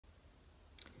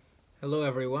Hello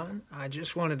everyone, I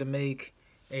just wanted to make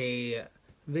a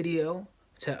video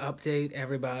to update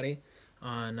everybody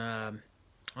on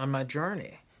my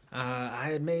journey. I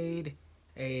had made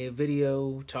a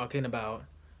video talking about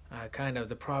kind of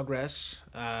the progress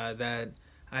that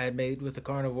I had made with the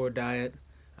carnivore diet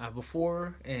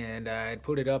before, and I had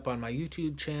put it up on my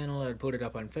YouTube channel, I had put it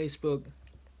up on Facebook,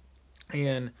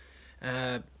 and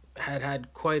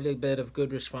had quite a bit of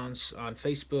good response on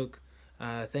Facebook.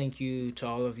 Thank you to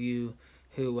all of you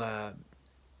who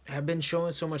have been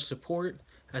showing so much support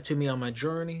to me on my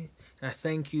journey. And I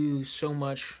thank you so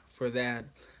much for that.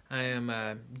 I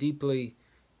am deeply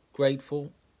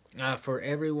grateful for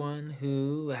everyone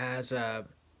who has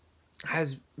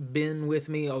been with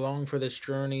me along for this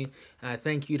journey.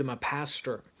 Thank you to my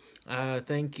pastor.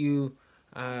 Thank you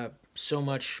so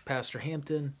much, Pastor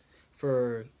Hampton,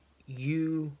 for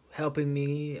you helping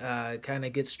me kind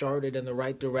of get started in the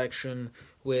right direction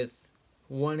with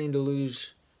wanting to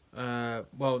lose,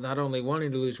 well, not only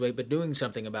wanting to lose weight, but doing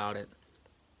something about it.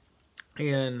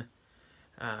 And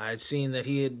I'd seen that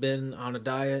he had been on a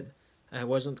diet. It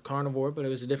wasn't carnivore, but it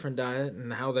was a different diet,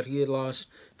 and how that he had lost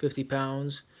 50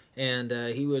 pounds. And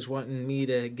he was wanting me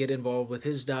to get involved with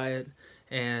his diet,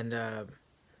 and it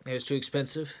was too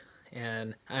expensive.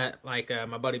 And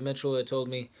my buddy Mitchell had told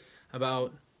me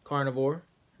about carnivore,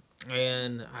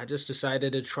 and I just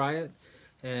decided to try it,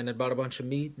 and I bought a bunch of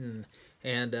meat,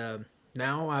 and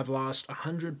now I've lost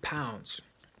 100 pounds.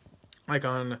 Like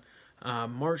on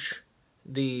March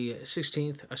the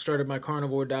 16th, I started my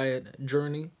carnivore diet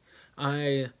journey.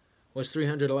 I was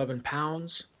 311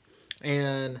 pounds,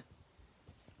 and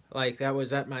like that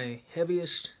was at my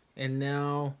heaviest, and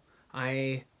now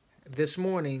this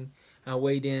morning I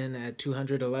weighed in at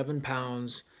 211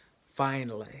 pounds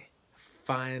finally.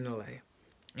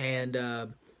 And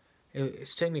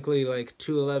it's technically like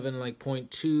 211 like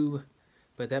 0.2,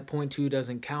 but that 0.2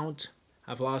 doesn't count.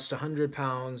 I've lost 100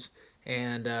 pounds,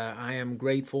 and I am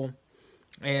grateful.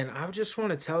 And I just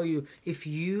want to tell you, if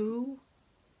you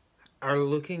are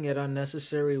looking at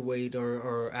unnecessary weight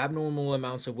or abnormal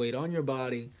amounts of weight on your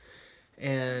body,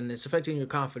 and it's affecting your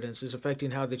confidence, it's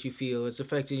affecting how that you feel, it's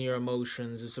affecting your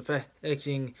emotions, it's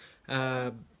affecting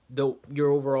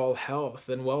your overall health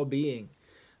and well-being,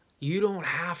 you don't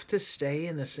have to stay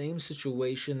in the same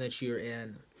situation that you're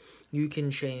in. You can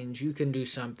change. You can do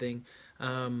something.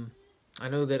 I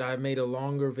know that I made a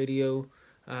longer video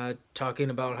talking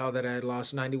about how that I had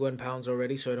lost 91 pounds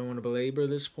already, so I don't want to belabor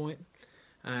this point.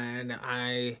 And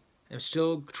I am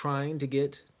still trying to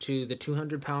get to the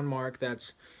 200-pound mark.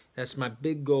 That's my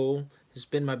big goal. It's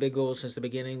been my big goal since the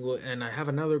beginning, and I have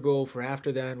another goal for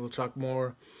after that. We'll talk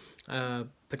more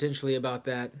potentially about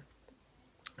that.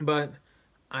 But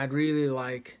I'd really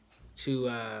like to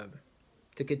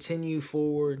continue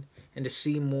forward and to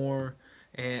see more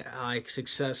like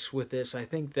success with this. I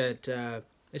think that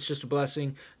it's just a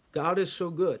blessing. God is so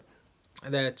good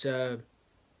that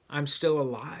I'm still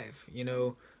alive. You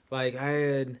know, like I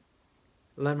had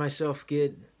let myself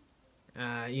get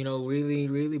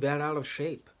really bad out of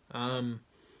shape. And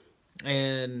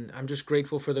I'm just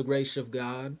grateful for the grace of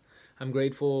God. I'm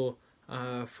grateful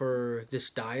for this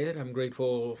diet. I'm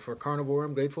grateful for carnivore.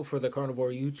 I'm grateful for the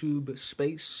carnivore YouTube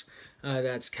space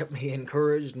that's kept me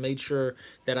encouraged, made sure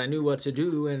that I knew what to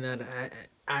do, and that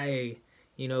I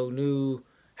knew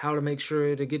how to make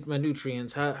sure to get my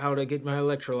nutrients, how to get my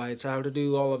electrolytes, how to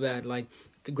do all of that. Like,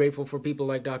 grateful for people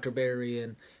like Dr. Barry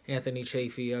and Anthony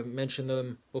Chafee. I've mentioned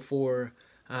them before.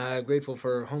 Grateful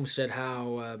for Homestead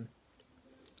How.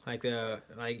 Like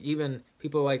even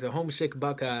people like the Homesick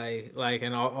Buckeye, like,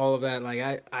 and all of that.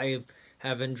 Like I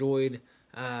have enjoyed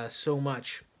so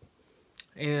much,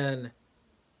 and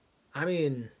I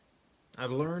mean, I've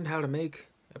learned how to make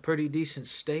a pretty decent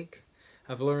steak.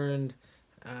 I've learned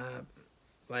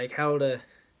like how to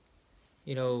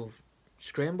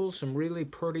scramble some really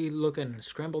pretty looking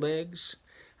scrambled eggs.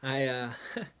 I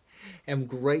am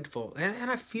grateful, and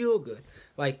I feel good.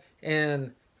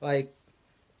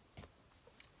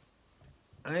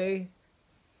 I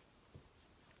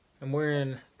am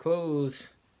wearing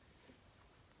clothes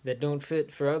that don't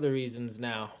fit for other reasons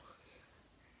now.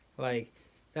 Like,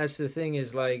 that's the thing,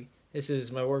 is like, this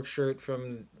is my work shirt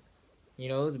from,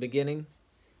 the beginning.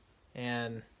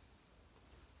 And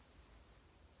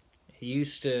it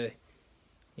used to,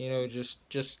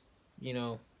 just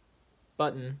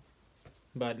button.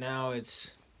 But now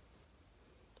it's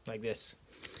like this.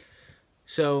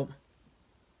 So,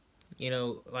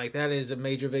 like, that is a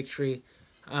major victory.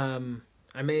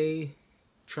 I may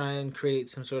try and create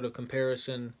some sort of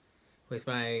comparison with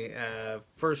my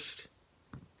first,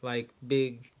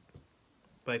 big,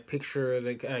 picture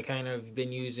that I kind of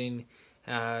been using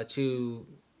to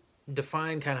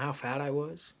define kind of how fat I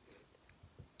was.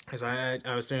 Because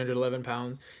I was 311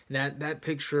 pounds. And that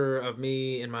picture of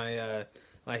me in my,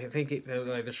 like I think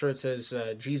like the shirt says,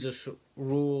 Jesus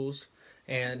rules.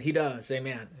 And he does,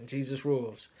 amen. Jesus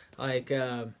rules. Like,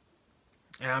 and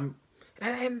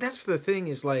that's the thing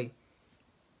is like,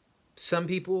 some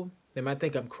people, they might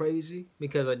think I'm crazy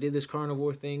because I did this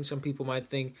carnivore thing. Some people might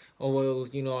think, oh, well,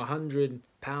 100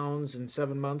 pounds in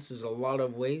 7 months is a lot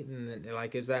of weight. And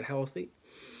like, is that healthy?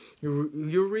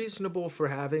 You're reasonable for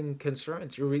having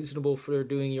concerns. You're reasonable for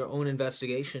doing your own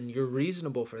investigation. You're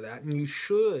reasonable for that. And you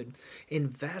should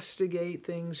investigate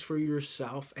things for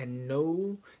yourself and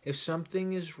know if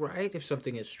something is right, if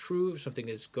something is true, if something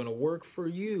is going to work for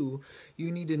you.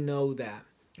 You need to know that.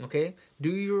 Okay?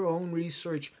 Do your own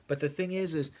research. But the thing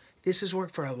is this has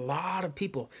worked for a lot of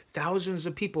people. Thousands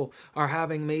of people are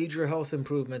having major health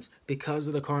improvements because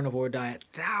of the carnivore diet.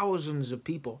 Thousands of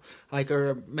people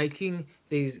are making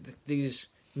these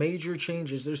major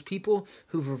changes. There's people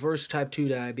who've reversed type 2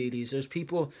 diabetes. There's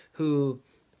people who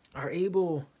are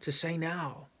able to say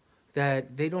now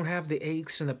that they don't have the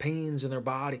aches and the pains in their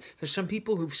body. There's some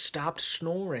people who've stopped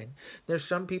snoring. There's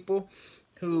some people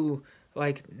who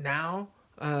now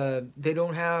they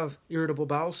don't have irritable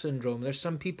bowel syndrome. There's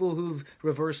some people who've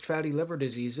reversed fatty liver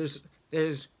disease.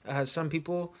 There's some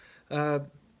people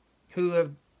who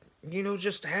have,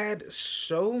 just had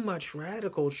so much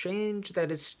radical change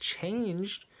that it's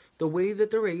changed the way that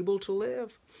they're able to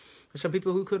live. There's some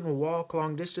people who couldn't walk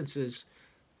long distances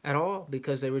at all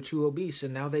because they were too obese,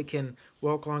 and now they can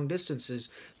walk long distances.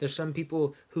 There's some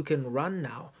people who can run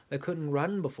now that couldn't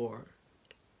run before.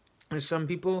 There's some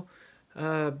people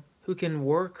who can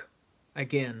work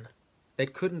again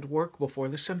that couldn't work before.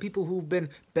 There's some people who've been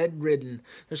bedridden.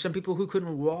 There's some people who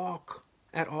couldn't walk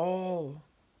at all.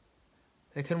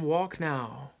 They can walk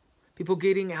now. People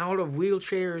getting out of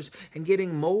wheelchairs and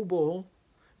getting mobile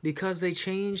because they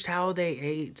changed how they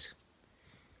ate.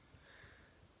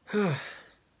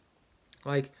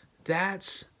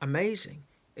 That's amazing.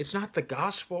 It's not the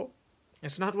gospel.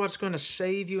 It's not what's going to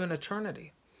save you in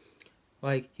eternity.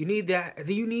 You need that.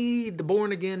 You need the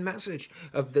born-again message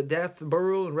of the death,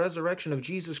 burial, and resurrection of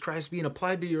Jesus Christ being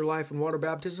applied to your life in water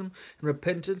baptism and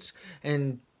repentance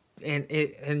and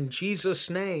in Jesus'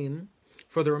 name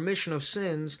for the remission of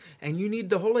sins. And you need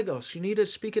the Holy Ghost. You need to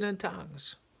speak it in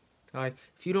tongues.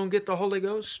 If you don't get the Holy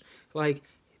Ghost,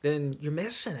 then you're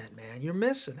missing it, man. You're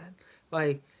missing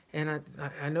it. And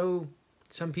I know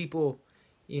some people,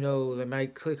 they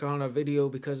might click on a video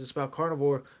because it's about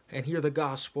carnivore and hear the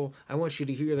gospel. I want you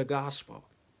to hear the gospel.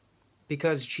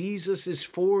 Because Jesus is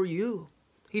for you.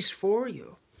 He's for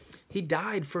you. He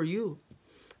died for you.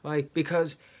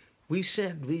 Because we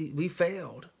sinned. We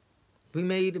failed. We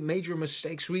made major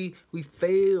mistakes. We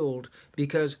failed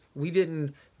because we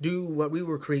didn't do what we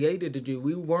were created to do.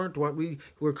 We weren't what we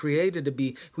were created to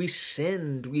be. We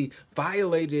sinned. We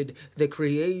violated the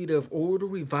creative order.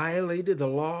 We violated the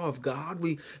law of God.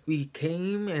 We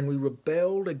came and we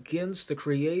rebelled against the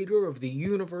creator of the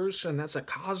universe, and that's a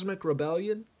cosmic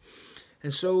rebellion.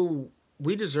 And so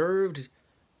we deserved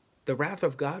the wrath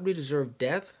of God. We deserved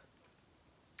death.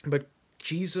 But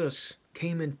Jesus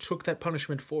came and took that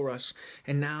punishment for us,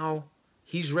 and now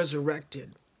he's resurrected.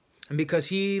 And because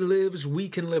he lives, we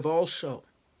can live also.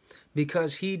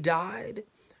 Because he died,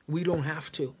 we don't have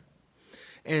to.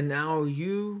 And now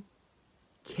you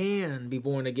can be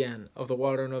born again of the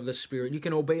water and of the Spirit. You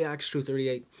can obey Acts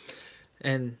 2:38.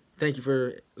 And thank you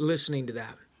for listening to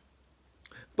that.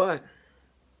 But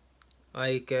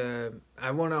I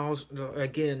want to also,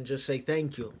 again, just say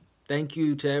thank you. Thank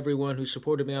you to everyone who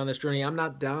supported me on this journey. I'm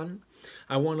not done.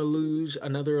 I want to lose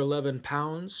another 11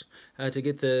 pounds to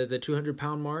get the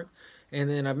 200-pound mark. And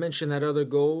then I mentioned that other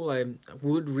goal. I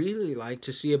would really like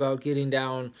to see about getting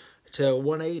down to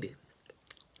 180.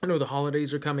 I know the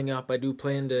holidays are coming up. I do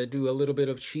plan to do a little bit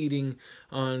of cheating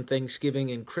on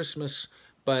Thanksgiving and Christmas.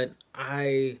 But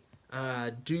I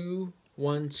do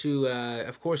want to,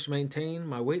 of course, maintain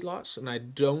my weight loss. And I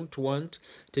don't want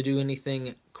to do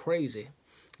anything crazy.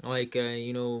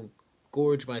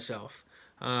 Gorge myself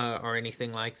or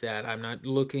anything like that. I'm not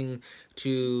looking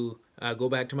to go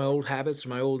back to my old habits,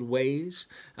 my old ways.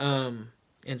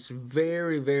 It's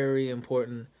very, very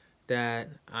important that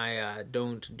I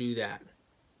don't do that.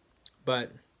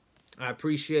 But I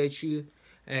appreciate you,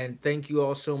 and thank you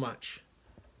all so much.